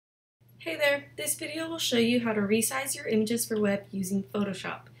Hey there, this video will show you how to resize your images for web using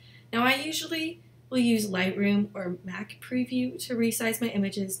Photoshop. Now I usually will use Lightroom or Mac Preview to resize my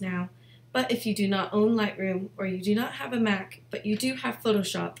images now, but if you do not own Lightroom or you do not have a Mac but you do have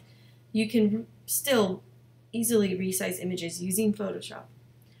Photoshop, you can still easily resize images using Photoshop.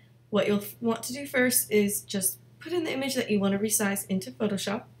 What you'll want to do first is just put in the image that you want to resize into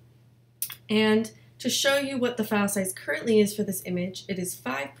Photoshop, and to show you what the file size currently is for this image, it is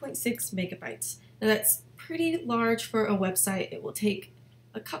 5.6 megabytes. Now that's pretty large for a website. It will take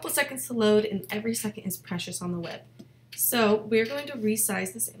a couple seconds to load, and every second is precious on the web. So we're going to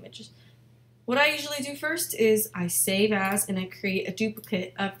resize this image. What I usually do first is I save as and I create a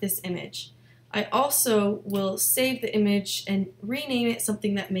duplicate of this image. I also will save the image and rename it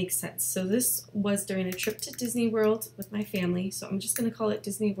something that makes sense. So this was during a trip to Disney World with my family, so I'm just going to call it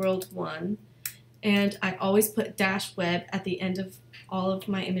Disney World 1. And I always put -web at the end of all of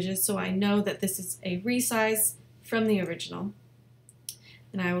my images so I know that this is a resize from the original.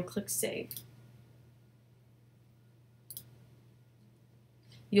 And I will click Save.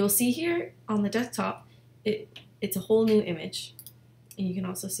 You'll see here on the desktop, it's a whole new image. And you can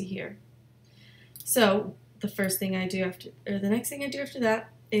also see here. So the next thing I do after that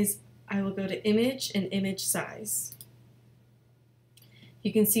is I will go to Image and Image Size.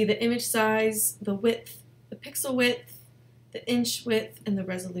 You can see the image size, the width, the pixel width, the inch width, and the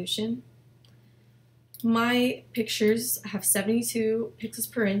resolution. My pictures have 72 pixels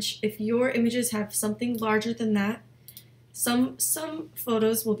per inch. If your images have something larger than that, some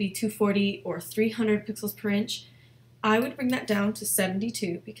photos will be 240 or 300 pixels per inch. I would bring that down to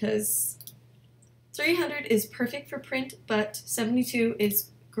 72 because 300 is perfect for print, but 72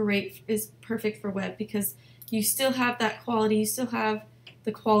 is perfect for web because you still have that quality, you still have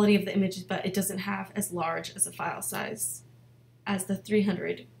the quality of the image, but it doesn't have as large as a file size as the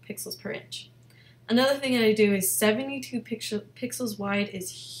 300 pixels per inch. Another thing that I do is 72 pixels wide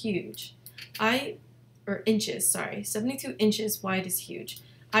is huge. 72 inches wide is huge.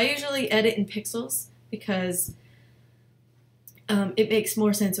 I usually edit in pixels because it makes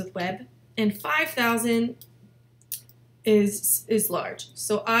more sense with web, and 5,000 is large.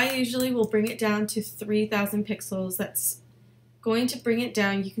 So I usually will bring it down to 3,000 pixels. That's going to bring it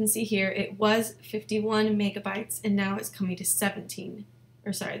down. You can see here it was 51 megabytes and now it's coming to 17.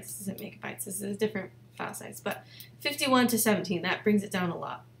 Or sorry, this isn't megabytes, this is a different file size, but 51 to 17, that brings it down a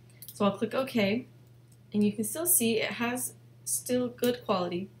lot. So I'll click OK, and you can still see it has still good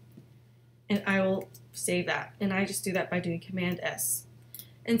quality, and I will save that, and I just do that by doing Command S.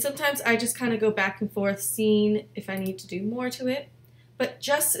 And sometimes I just kind of go back and forth seeing if I need to do more to it, but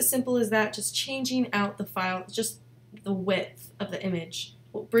just as simple as that, just changing out the file, just the width of the image,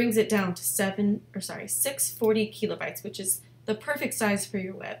 brings it down to 640 kilobytes, which is the perfect size for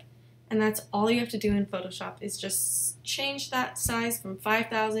your web. And that's all you have to do in Photoshop is just change that size from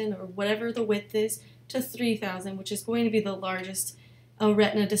 5,000 or whatever the width is to 3,000, which is going to be the largest a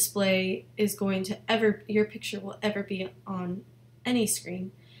Retina display is going to your picture will ever be on any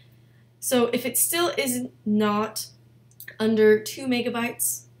screen. So if it still is not under 2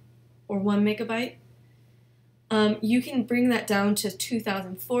 megabytes or 1 megabyte, you can bring that down to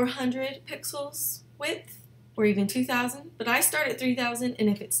 2,400 pixels width, or even 2,000, but I start at 3,000, and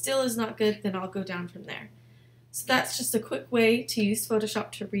if it still is not good, then I'll go down from there. So that's just a quick way to use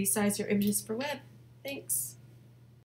Photoshop to resize your images for web. Thanks.